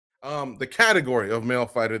The category of male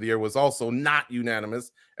fighter of the year was also not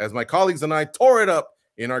unanimous, as my colleagues and I tore it up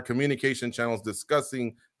in our communication channels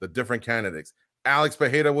discussing the different candidates. Alex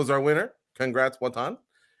Pereira was our winner. Congrats, Watan.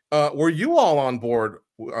 Were you all on board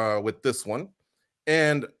with this one?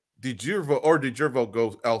 And did your vote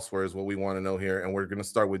go elsewhere is what we want to know here. And we're going to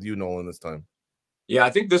start with you, Nolan, this time. Yeah,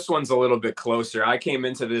 I think this one's a little bit closer. I came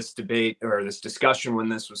into this debate or this discussion when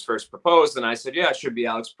this was first proposed, and I said, yeah, it should be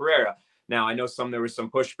Alex Pereira. Now, I know there was some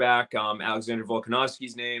pushback. Alexander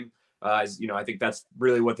Volkanovski's name, I think that's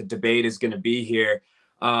really what the debate is going to be here.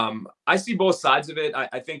 I see both sides of it.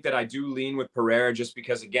 I think that I do lean with Pereira just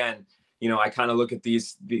because, again, I kind of look at the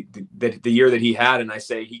year that he had, and I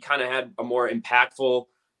say he kind of had a more impactful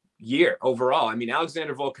year overall. I mean,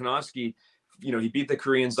 Alexander Volkanovski, he beat the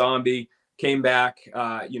Korean Zombie, came back,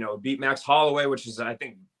 beat Max Holloway, which is, I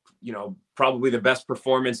think, probably the best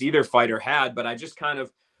performance either fighter had. But I just kind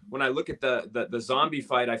of, when I look at the Zombie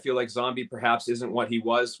fight, I feel like Zombie perhaps isn't what he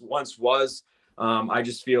once was. I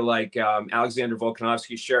just feel like Alexander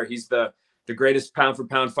Volkanovski, sure, he's the greatest pound for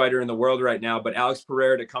pound fighter in the world right now. But Alex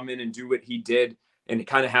Pereira to come in and do what he did and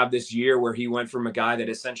kind of have this year where he went from a guy that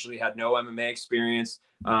essentially had no MMA experience,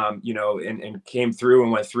 and came through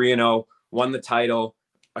and went 3-0, won the title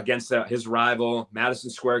against his rival, Madison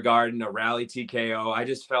Square Garden, a rally TKO. I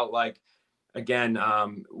just felt like, again,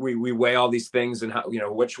 we weigh all these things and how,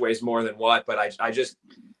 which weighs more than what, but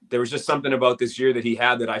there was just something about this year that he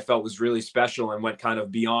had that I felt was really special and went kind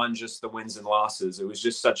of beyond just the wins and losses. It was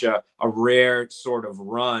just such a rare sort of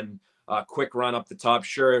run, quick run up the top.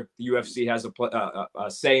 Sure, the UFC has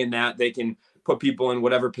a say in that. They can put people in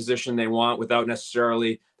whatever position they want without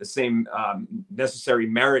necessarily the same necessary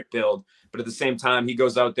merit build. But at the same time, he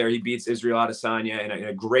goes out there, he beats Israel Adesanya in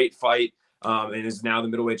a great fight, and is now the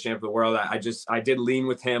middleweight champ of the world. I did lean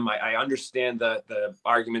with him. I understand the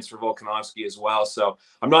arguments for Volkanovski as well. So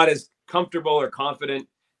I'm not as comfortable or confident,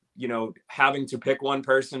 having to pick one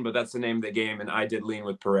person, but that's the name of the game. And I did lean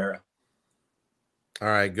with Pereira. All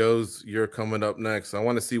right, Goes, you're coming up next. I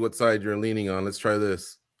want to see what side you're leaning on. Let's try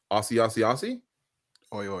this. Aussie?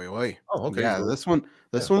 Oi, oi, oi. Oh, okay. Yeah, this one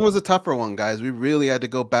was a tougher one, guys. We really had to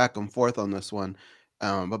go back and forth on this one.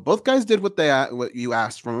 But both guys did what you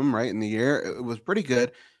asked from them, right, in the year. It was pretty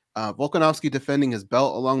good. Volkanovski defending his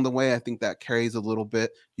belt along the way, I think that carries a little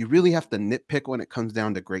bit. You really have to nitpick when it comes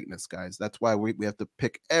down to greatness, guys. That's why we have to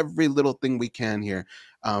pick every little thing we can here.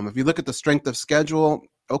 If you look at the strength of schedule,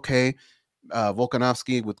 okay,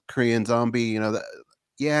 Volkanovski with Korean Zombie,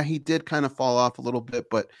 yeah, he did kind of fall off a little bit,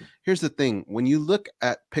 but here's the thing. When you look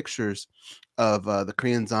at pictures of the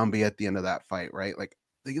Korean Zombie at the end of that fight, right? Like,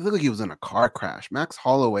 he looked like he was in a car crash. Max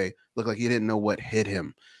Holloway looked like he didn't know what hit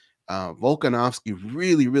him. Volkanovski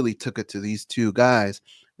really, really took it to these two guys.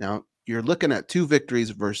 Now, you're looking at 2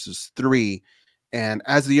 victories versus 3, and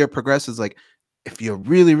as the year progresses, like, if you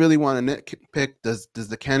really, really want to nitpick, does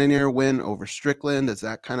the Cannonier win over Strickland? Does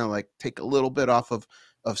that kind of like take a little bit off of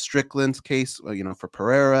Strickland's case, for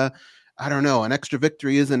Pereira? I don't know. An extra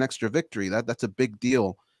victory is an extra victory. That's a big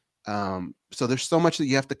deal. So there's so much that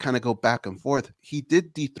you have to kind of go back and forth. He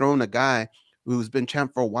did dethrone a guy who's been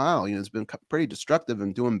champ for a while. Has been pretty destructive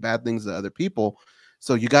and doing bad things to other people.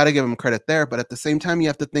 So you got to give him credit there. But at the same time, you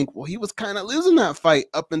have to think, well, he was kind of losing that fight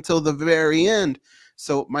up until the very end.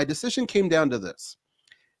 So my decision came down to this.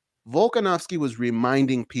 Volkanovski was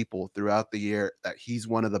reminding people throughout the year that he's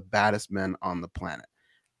one of the baddest men on the planet.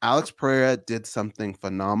 Alex Pereira did something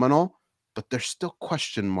phenomenal, but there's still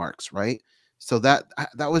question marks, right? So that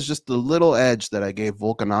was just the little edge that I gave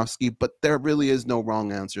Volkanovski, but there really is no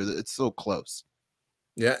wrong answer. It's so close.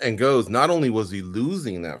 Yeah, and Goes, not only was he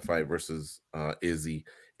losing that fight versus Izzy,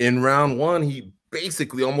 in round 1, he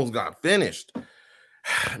basically almost got finished.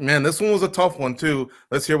 Man, this one was a tough one too.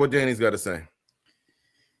 Let's hear what Danny's got to say.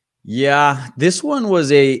 Yeah, this one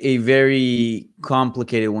was a very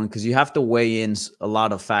complicated one because you have to weigh in a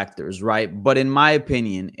lot of factors, right? But in my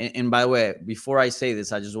opinion, and by the way, before I say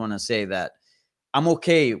this, I just want to say that I'm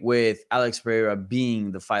okay with Alex Pereira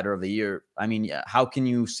being the fighter of the year. I mean, how can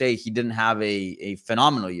you say he didn't have a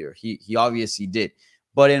phenomenal year? He obviously did.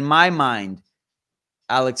 But in my mind,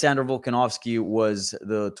 Alexander Volkanovski was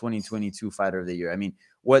the 2022 fighter of the year. I mean,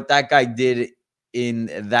 what that guy did in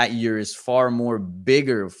that year is far more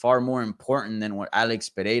bigger, far more important than what Alex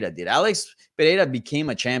Pereira did. Alex Pereira became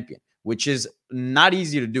a champion, which is not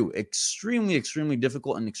easy to do. Extremely, extremely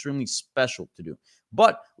difficult and extremely special to do.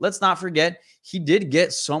 But let's not forget, he did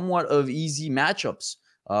get somewhat of easy matchups.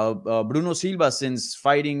 Bruno Silva, since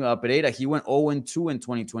fighting Pereira, he went 0-2 in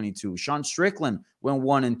 2022. Sean Strickland went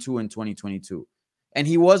 1-2 in 2022. And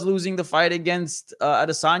he was losing the fight against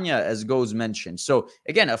Adesanya, as Goes mentioned. So,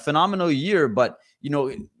 again, a phenomenal year. But,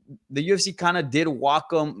 the UFC kind of did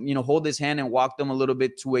walk him, hold his hand and walk them a little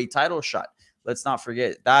bit to a title shot. Let's not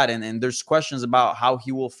forget that. And there's questions about how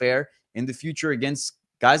he will fare in the future against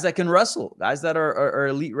guys that can wrestle, guys that are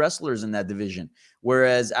elite wrestlers in that division.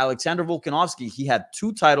 Whereas Alexander Volkanovski, he had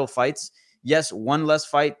 2 title fights. Yes, 1 less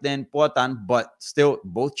fight than Poatan, but still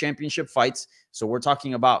both championship fights. So we're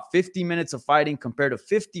talking about 50 minutes of fighting compared to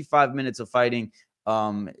 55 minutes of fighting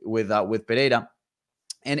with Pereira.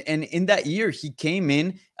 And in that year, he came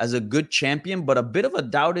in as a good champion, but a bit of a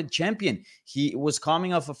doubted champion. He was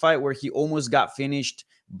coming off a fight where he almost got finished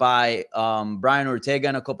by Brian Ortega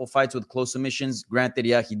in a couple fights with close submissions. Granted,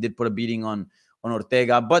 yeah, he did put a beating on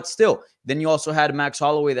Ortega, but still. Then you also had Max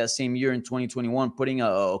Holloway that same year in 2021, putting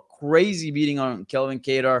a crazy beating on Kelvin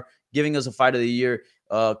Kattar, giving us a fight of the year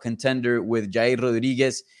contender with Jair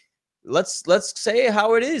Rodriguez. Let's say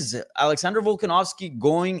how it is. Alexander Volkanovski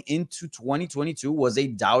going into 2022 was a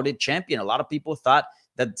doubted champion. A lot of people thought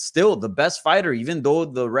that still the best fighter, even though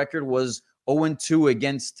the record was 0-2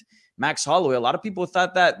 against Max Holloway. A lot of people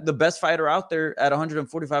thought that the best fighter out there at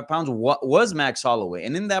 145 pounds was Max Holloway.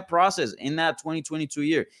 And in that process, in that 2022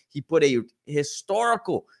 year, he put a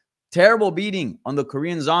historical, terrible beating on the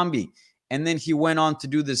Korean Zombie. And then he went on to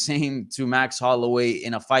do the same to Max Holloway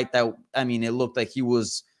in a fight that, I mean, it looked like he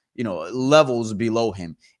was, levels below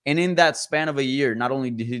him. And in that span of a year, not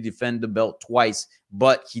only did he defend the belt twice,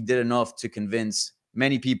 but he did enough to convince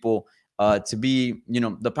many people to be,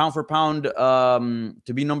 the pound for pound,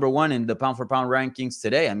 to be number 1 in the pound for pound rankings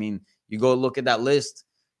today. I mean, you go look at that list,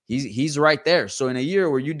 he's right there. So in a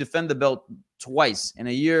year where you defend the belt twice, in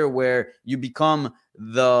a year where you become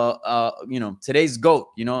the, today's GOAT,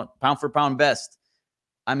 pound for pound best,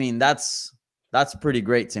 I mean, that's pretty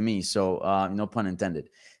great to me. So no pun intended.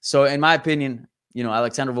 So in my opinion,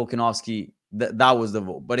 Alexander Volkanovski, that was the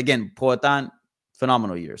vote. But again, Poatan,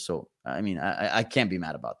 phenomenal year. So, I mean, I can't be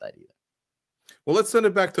mad about that either. Well, let's send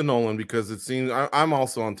it back to Nolan because it seems I'm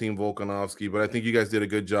also on Team Volkanovski, but I think you guys did a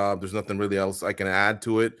good job. There's nothing really else I can add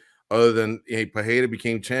to it other than, hey, Pereira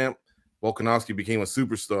became champ. Volkanovski became a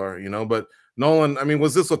superstar, But Nolan, I mean,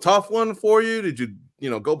 was this a tough one for you? Did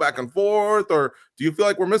you, go back and forth, or do you feel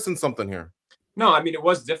like we're missing something here? No, I mean, it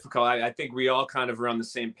was difficult. I think we all kind of are on the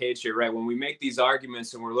same page here, right? When we make these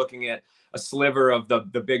arguments and we're looking at a sliver of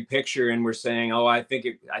the big picture and we're saying, oh, I think,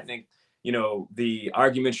 the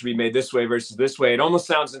argument should be made this way versus this way. It almost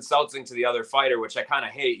sounds insulting to the other fighter, which I kind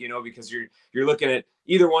of hate, because you're looking at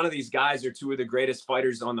either one of these guys are 2 of the greatest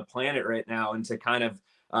fighters on the planet right now. And to kind of,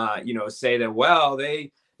 say that, well,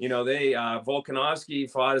 Volkanovski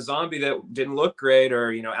fought a zombie that didn't look great,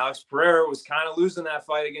 or, Alex Pereira was kind of losing that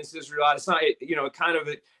fight against Israel. It's not,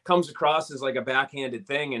 it comes across as like a backhanded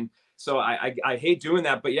thing. And so I hate doing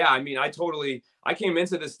that. But yeah, I mean, I came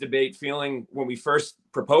into this debate feeling, when we first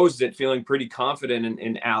proposed it, feeling pretty confident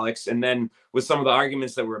in Alex. And then with some of the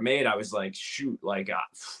arguments that were made, I was like, shoot, like,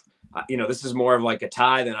 this is more of like a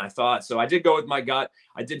tie than I thought. So I did go with my gut.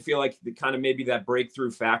 I did feel like the kind of maybe that breakthrough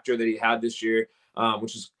factor that he had this year,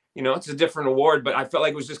 which is, it's a different award, but I felt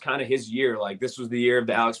like it was just kind of his year. Like, this was the year of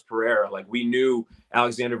the Alex Pereira. Like, we knew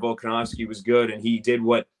Alexander Volkanovski was good, and he did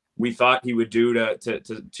what we thought he would do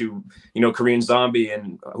to Korean Zombie,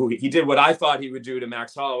 and he did what I thought he would do to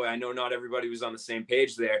Max Holloway. I know not everybody was on the same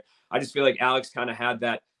page there. I just feel like Alex kind of had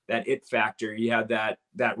that it factor. He had that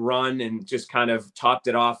run and just kind of topped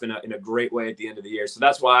it off in a great way at the end of the year. So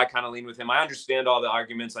that's why I kind of lean with him. I understand all the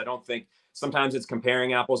arguments. I don't think sometimes it's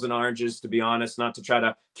comparing apples and oranges, to be honest, not to try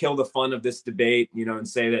to kill the fun of this debate, and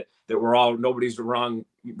say that nobody's wrong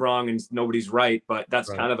and nobody's right. But that's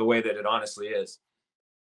kind of the way that it honestly is.